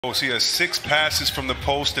He has 6 passes from the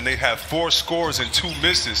post, and they have 4 scores and 2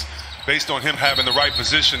 misses based on him having the right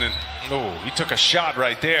position. And oh, he took a shot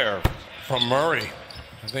right there from Murray.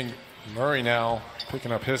 I think Murray now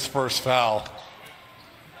picking up his first foul.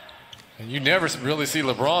 And you never really see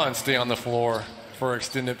LeBron stay on the floor for an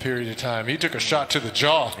extended period of time. He took a shot to the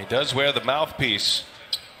jaw. He does wear the mouthpiece,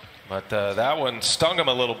 but that one stung him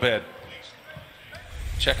a little bit.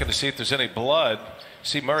 Checking to see if there's any blood.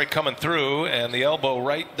 See Murray coming through, and the elbow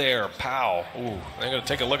right there. Pow. Ooh, they're going to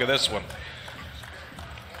take a look at this one.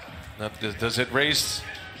 Now, does it raise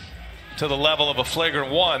to the level of a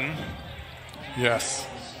flagrant 1? Yes.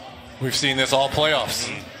 We've seen this all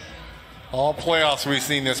playoffs. All playoffs we've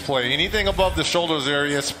seen this play. Anything above the shoulders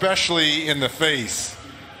area, especially in the face,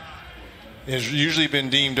 has usually been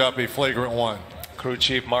deemed up a flagrant 1. Crew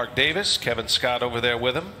chief Mark Davis, Kevin Scott over there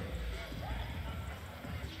with him.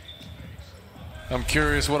 I'm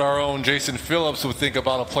curious what our own Jason Phillips would think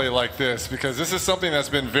about a play like this, because this is something that's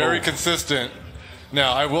been very consistent.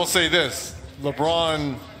 Now, I will say this.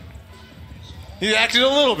 LeBron, he acted a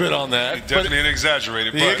little bit on that. He definitely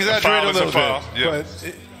exaggerated. He exaggerated a little bit. Yeah.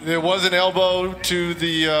 But there was an elbow to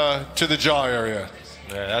the jaw area.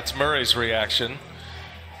 Yeah, that's Murray's reaction.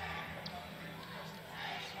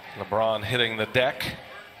 LeBron hitting the deck.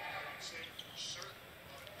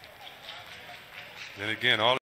 And again, all